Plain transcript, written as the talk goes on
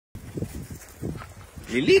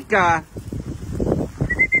Lillika!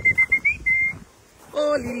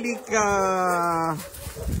 Oh, Lillika!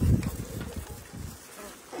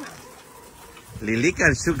 Lillika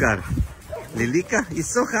and Sugar. Lillika is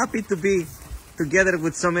so happy to be together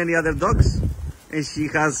with so many other dogs. And she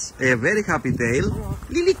has a very happy tail.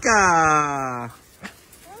 Lillika!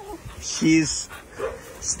 She's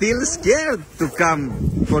still scared to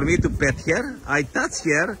come for me to pet her. I touch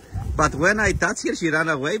her, but when I touch her, she ran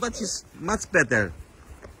away, but she's much better.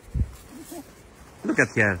 Look at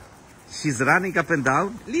her. She's running up and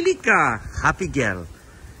down. Lillika, happy girl.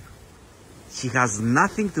 She has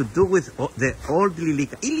nothing to do with the old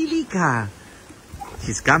Lillika. Lillika!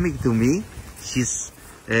 She's coming to me. She's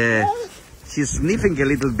sniffing a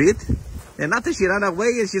little bit. And after she ran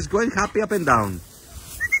away, and she's going happy up and down.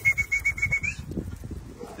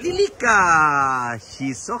 Lillika!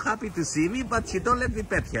 She's so happy to see me, but she don't let me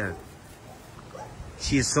pet her.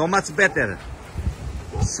 She's so much better.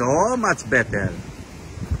 So much better.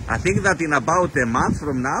 I think that in about a month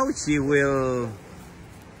from now, she will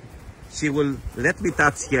let me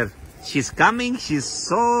touch her. She's coming. She's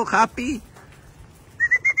so happy.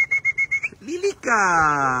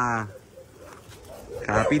 Lillika!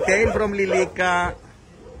 Happy tail from Lillika.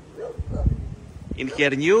 In her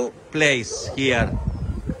new place here.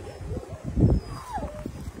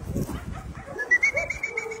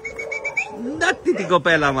 Dati την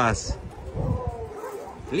κοπέλα μας.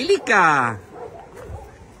 Lillika!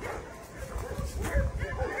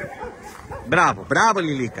 Μπράβο, μπράβο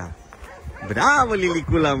Lillika. Μπράβο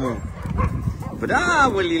Lillikula μου.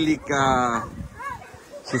 Μπράβο Lillika.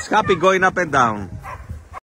 She's happy going up and down.